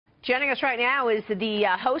Joining us right now is the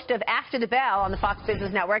host of After the Bell on the Fox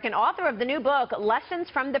Business Network and author of the new book, Lessons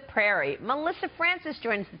from the Prairie. Melissa Francis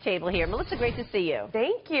joins the table here. Melissa, great to see you.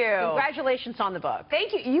 Thank you. Congratulations on the book.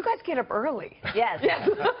 Thank you. You guys get up early. Yes. Yes.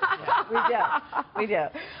 Yeah, we do.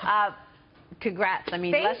 Congrats. I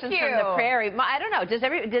mean, Thank Lessons you. from the Prairie. I don't know. Does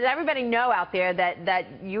everybody know out there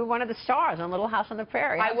that you were one of the stars on Little House on the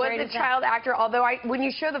Prairie? I was a child actor, although when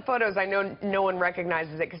you show the photos, I know no one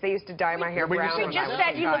recognizes it because they used to dye my hair brown. You just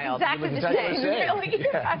said you look exactly the same. Really?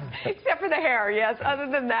 Yes. Except for the hair, yes. Other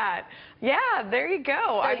than that. Yeah, there you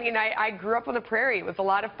go. I mean, I grew up on the prairie. It was a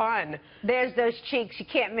lot of fun. There's those cheeks. You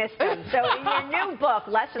can't miss them. So in your new book,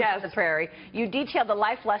 Lessons from the Prairie, you detail the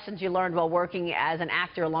life lessons you learned while working as an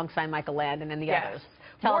actor alongside Michael Landon and the others.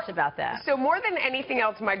 Tell us about that. So more than anything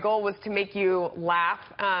else, my goal was to make you laugh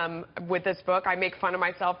with this book. I make fun of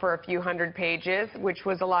myself for a few hundred pages, which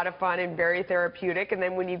was a lot of fun and very therapeutic. And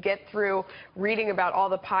then when you get through reading about all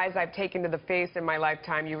the pies I've taken to the face in my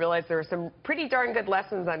lifetime, you realize there are some pretty darn good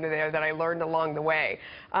lessons under there that I learned along the way.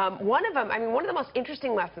 One of them, one of the most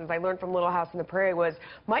interesting lessons I learned from Little House on the Prairie was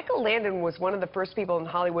Michael Landon was one of the first people in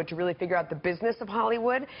Hollywood to really figure out the business of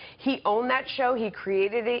Hollywood. He owned that show. He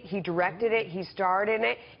created it. He directed it. He starred in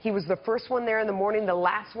it. He was the first one there in the morning, the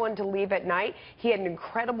last one to leave at night. He had an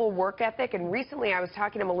incredible work ethic. And recently I was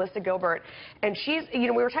talking to Melissa Gilbert, and she's, we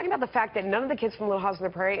were talking about the fact that none of the kids from Little House on the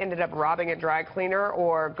Prairie ended up robbing a dry cleaner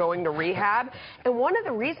or going to rehab. And one of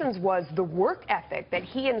the reasons was the work ethic that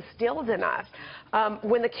he instilled in us.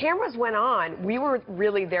 When the cameras went on, we were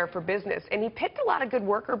really there for business. And he picked a lot of good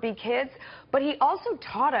worker bee kids, but he also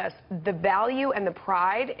taught us the value and the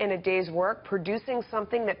pride in a day's work, producing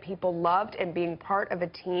something that people loved and being part of a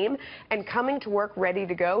team and coming to work ready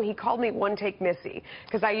to go. He called me One Take Missy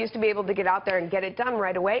because I used to be able to get out there and get it done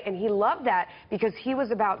right away. And he loved that because he was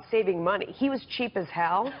about saving money. He was cheap as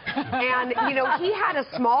hell. And, he had a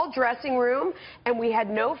small dressing room and we had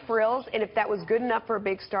no frills. And if that was good enough for a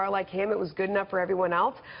big star like him, it was good enough for everyone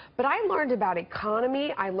else. But I learned about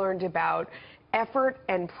economy. I learned about effort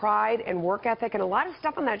and pride and work ethic and a lot of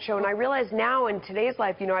stuff on that show. And I realize now in today's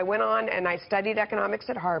life, I went on and I studied economics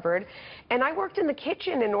at Harvard and I worked in the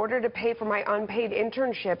kitchen in order to pay for my unpaid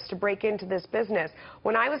internships to break into this business.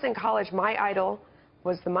 When I was in college, my idol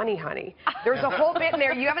was the Money Honey. There's a whole bit in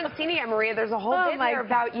there. You haven't seen it yet, Maria. There's a whole bit there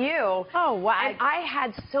about you. Oh, wow. And I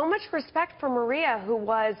had so much respect for Maria, who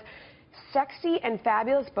was sexy and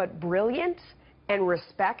fabulous, but brilliant and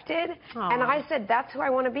respected. Aww. And I said, that's who I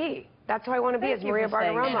want to be. That's who I want to be, as Maria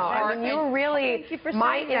Bartiromo. You were really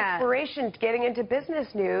my inspiration getting into business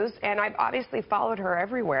news, and I've obviously followed her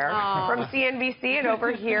everywhere, from CNBC and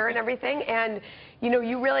over here and everything. And,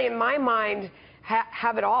 you really, in my mind,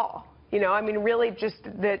 have it all. Really just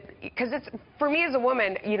that, because it's, for me as a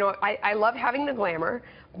woman, I love having the glamour.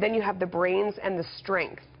 Then you have the brains and the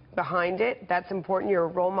strength behind it. That's important. You're a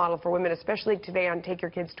role model for women, especially today on Take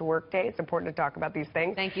Your Kids to Work Day. It's important to talk about these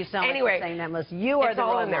things. Thank you so much for saying that, Melissa. You are the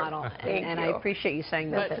role model, and I appreciate you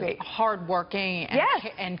saying that. Hardworking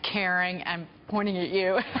and caring and pointing at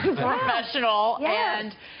you, professional,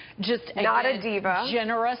 and just not a diva,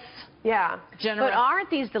 generous. Yeah. But aren't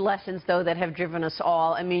these the lessons, though, that have driven us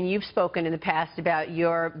all? I mean, you've spoken in the past about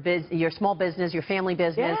your small business, your family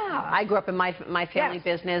business. Yeah. I grew up in my family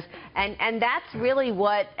business. And that's really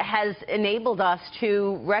what has enabled us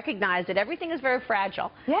to recognize that everything is very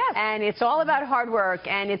fragile. Yes. And it's all about hard work,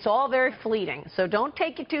 and it's all very fleeting. So don't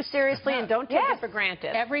take it too seriously and don't take it for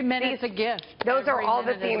granted. Every minute's a gift. Those are all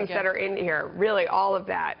the themes that are in here, really, all of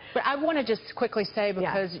that. But I want to just quickly say,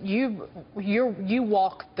 because you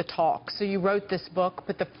walk the talk. So you wrote this book,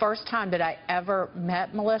 but the first time that I ever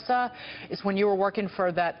met Melissa is when you were working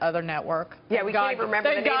for that other network. Yeah, we can't even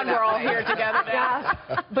remember the name. Thank God we're all here together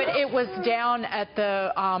now. But it was down at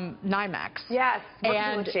the NYMEX. Yes,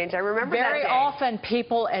 and exchange. I remember that very often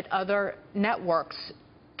people at other networks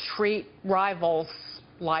treat rivals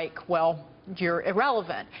like, well, you're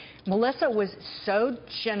irrelevant. Melissa was so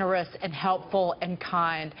generous and helpful and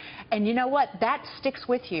kind. And you know what? That sticks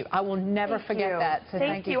with you. I will never forget that. So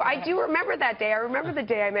thank you. I do remember that day. I remember the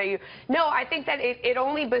day I met you. No, I think that it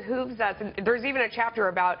only behooves us. And there's even a chapter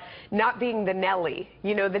about not being the Nelly.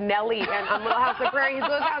 The Nelly on Little House on the Prairie. He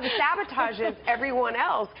goes out and sabotages everyone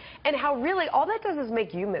else. And how really all that does is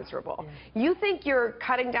make you miserable. Yeah. You think you're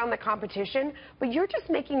cutting down the competition, but you're just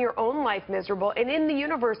making your own life miserable. And in the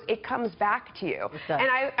universe, it comes back to you. And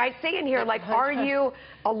I I say in here, like, are you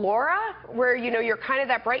a Laura, where, you know, you're kind of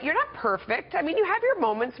that bright? You're not perfect. I mean, you have your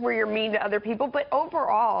moments where you're mean to other people, but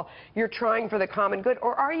overall, you're trying for the common good.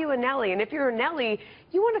 Or are you a Nellie? And if you're a Nellie,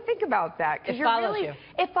 you want to think about that. It follows you.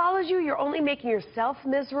 It follows you. You're only making yourself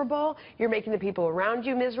miserable. You're making the people around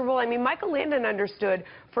you miserable. I mean, Michael Landon understood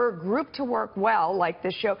for a group to work well, like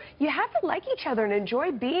this show, you have to like each other and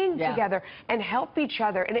enjoy being together and help each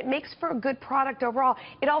other. And it makes for a good product overall.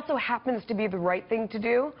 It also happens to be the right thing to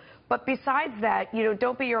do. But besides that, you know,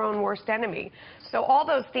 don't be your own worst enemy. So all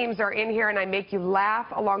those themes are in here, and I make you laugh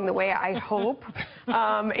along the way, I hope.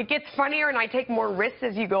 It gets funnier, and I take more risks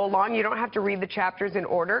as you go along. You don't have to read the chapters in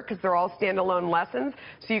order, because they're all standalone lessons.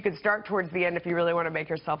 So you can start towards the end if you really want to make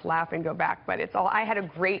yourself laugh and go back. But it's all, I had a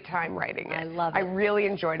great time writing it. I love it. I really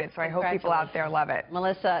enjoyed it, so I hope people out there love it.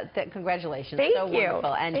 Melissa, congratulations. Thank so you.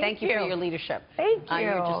 Wonderful. And thank you for your leadership. Thank you.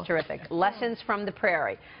 You're just terrific. Lessons from the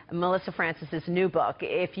Prairie, Melissa Francis's new book.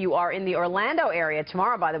 If you are in the Orlando area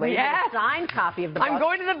tomorrow, by the way, you have a signed copy of the book. I'm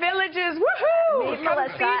going to the Villages. Woohoo! Meet Come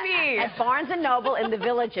Melissa see me. at Barnes & Noble in the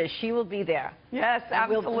Villages. She will be there. Yes,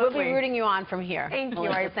 absolutely. We'll be rooting you on from here. Thank you.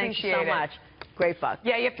 Melissa, I appreciate thank you so much. Great book.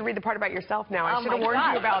 Yeah, you have to read the part about yourself now. I should have warned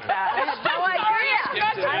God. you about that. I had no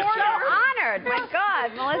idea. I'm so honored. My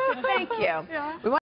God, Melissa, thank you.